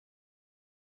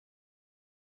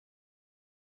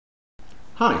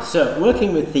Hi, so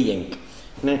working with the ink.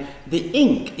 Now, the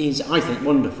ink is, I think,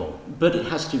 wonderful, but it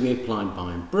has to be applied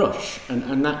by a brush,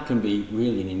 and that can be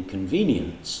really an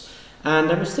inconvenience.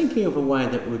 And I was thinking of a way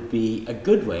that would be a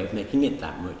good way of making it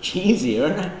that much easier,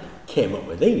 and I came up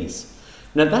with these.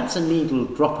 Now, that's a needle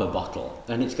dropper bottle,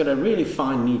 and it's got a really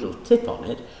fine needle tip on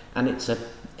it, and it's a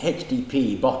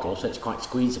HDP bottle, so it's quite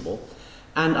squeezable.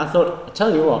 And I thought, I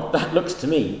tell you what, that looks to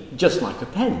me just like a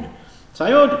pen. So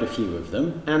I ordered a few of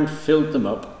them and filled them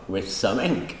up with some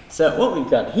ink. So what we've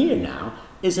got here now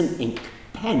is an ink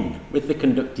pen with the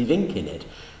conductive ink in it.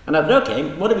 And I thought, okay,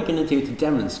 what are we going to do to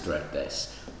demonstrate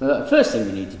this? Well, the first thing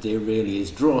we need to do really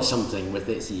is draw something with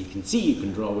it so you can see you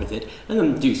can draw with it, and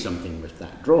then do something with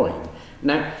that drawing.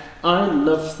 Now, I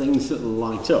love things that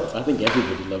light up. I think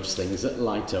everybody loves things that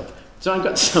light up. So I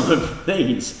got some of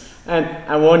these, and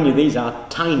I warn you, these are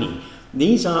tiny.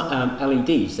 These are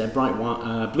LEDs, they're bright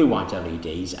blue-white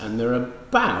LEDs, and they're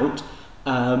about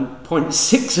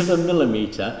 0.6 of a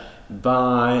millimetre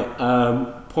by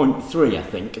 0.3, I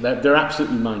think. They're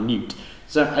absolutely minute.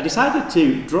 So I decided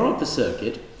to draw up a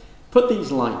circuit, put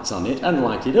these lights on it, and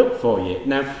light it up for you.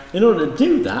 Now, in order to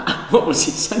do that, what was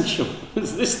essential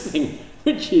was this thing,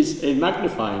 which is a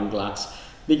magnifying glass,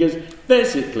 because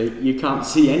basically you can't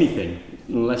see anything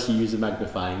unless you use a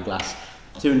magnifying glass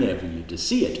to enable you to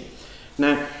see it.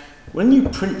 Now, when you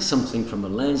print something from a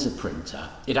laser printer,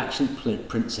 it actually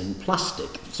prints in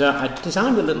plastic. So I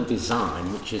designed a little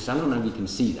design, which is, I don't know if you can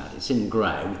see that, it's in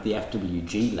grey with the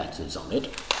FWG letters on it.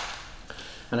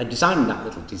 And I designed that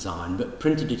little design, but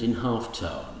printed it in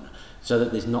half-tone, so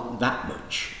that there's not that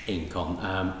much ink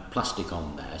on, plastic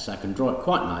on there. So I can draw it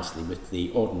quite nicely with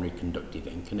the ordinary conductive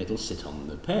ink, and it'll sit on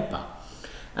the paper.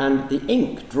 And the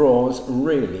ink draws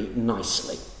really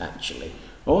nicely, actually.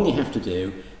 All you have to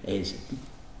do is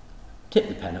tip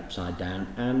the pen upside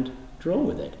down and draw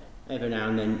with it. Every now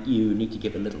and then you need to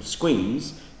give a little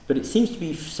squeeze, but it seems to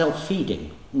be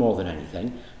self-feeding more than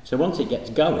anything. So once it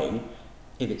gets going,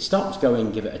 if it stops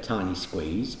going, give it a tiny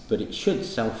squeeze, but it should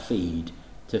self-feed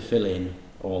to fill in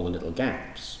all the little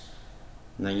gaps.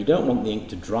 Now, you don't want the ink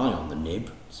to dry on the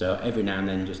nib, so every now and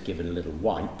then just give it a little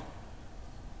wipe.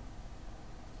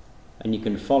 And you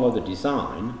can follow the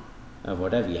design of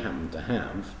whatever you happen to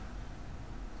have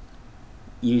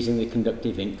using the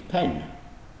conductive ink pen.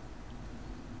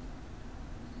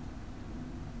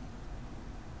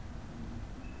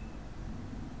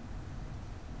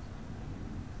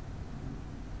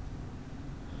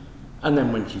 And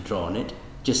then once you've drawn it,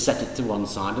 just set it to one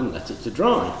side and let it to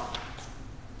dry.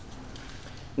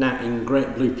 Now, in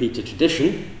great Blue Peter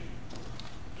tradition,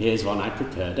 here's one I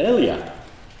prepared earlier.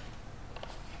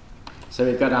 So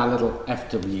we've got our little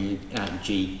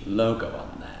FWG logo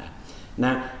on there.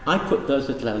 Now, I put those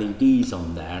little LEDs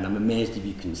on there, and I'm amazed if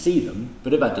you can see them,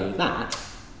 but if I do that,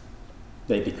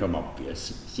 they become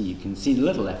obvious. So you can see the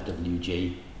little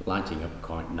FWG lighting up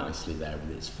quite nicely there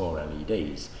with its 4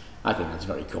 LEDs. I think that's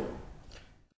very cool.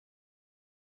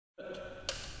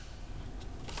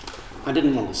 I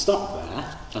didn't want to stop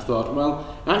there. I thought,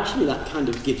 well, actually that kind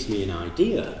of gives me an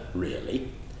idea,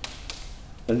 really.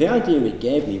 And the idea it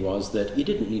gave me was that you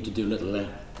didn't need to do little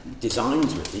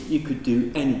designs with it. You could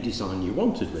do any design you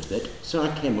wanted with it. So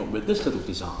I came up with this little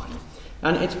design.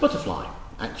 And it's butterfly,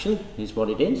 actually, is what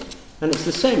it is. And it's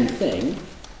the same thing.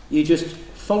 You just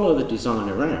follow the design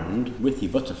around with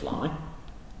your butterfly,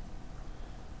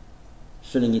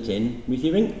 filling it in with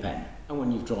your ink pen. And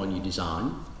when you've drawn your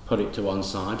design, put it to one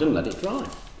side and let it dry.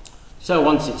 So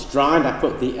once it's dried, I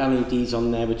put the LEDs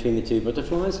on there between the two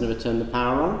butterflies, and if I turn the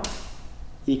power on,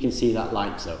 you can see that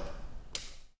lights up.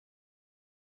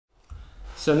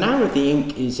 So now that the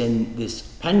ink is in this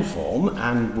pen form,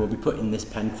 and we'll be putting this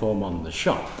pen form on the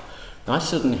shop, I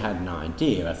suddenly had an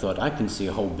idea. I thought I can see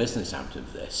a whole business out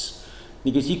of this.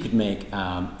 Because you could make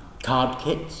card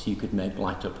kits, you could make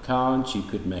light-up cards, you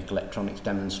could make electronics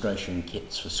demonstration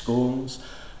kits for schools.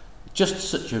 Just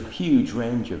such a huge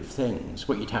range of things.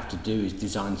 What you'd have to do is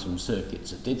design some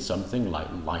circuits that did something like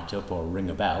light up or ring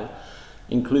a bell.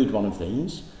 Include one of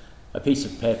these, a piece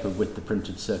of paper with the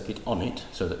printed circuit on it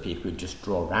so that people could just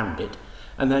draw around it.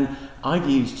 And then I've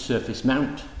used surface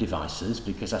mount devices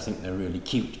because I think they're really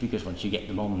cute, because once you get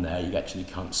them on there you actually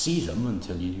can't see them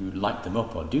until you light them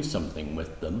up or do something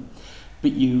with them.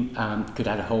 But you could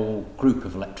add a whole group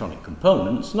of electronic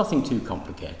components, nothing too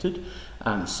complicated,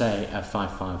 say a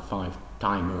 555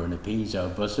 timer and a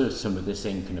piezo buzzer, some of this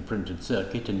ink and a printed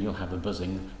circuit, and you'll have a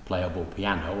buzzing playable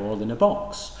piano all in a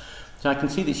box. So I can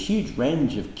see this huge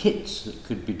range of kits that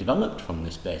could be developed from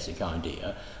this basic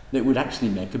idea that would actually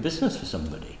make a business for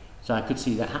somebody. So I could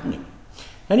see that happening.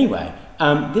 Anyway,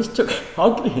 this took,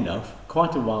 oddly enough,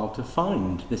 quite a while to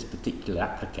find this particular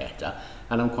applicator,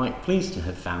 and I'm quite pleased to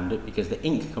have found it because the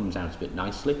ink comes out of it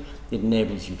nicely, it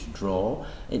enables you to draw,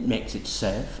 it makes it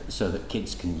safe so that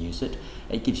kids can use it,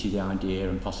 it gives you the idea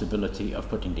and possibility of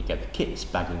putting together kits,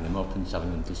 bagging them up and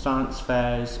selling them to science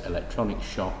fairs, electronic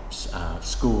shops,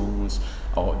 schools,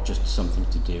 or just something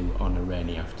to do on a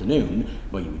rainy afternoon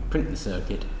where you would print the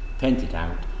circuit, paint it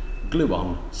out, glue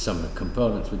on some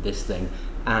components with this thing,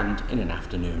 and in an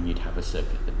afternoon you'd have a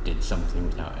circuit that did something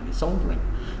without any soldering.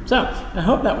 So I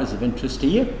hope that was of interest to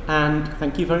you, and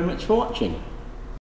thank you very much for watching.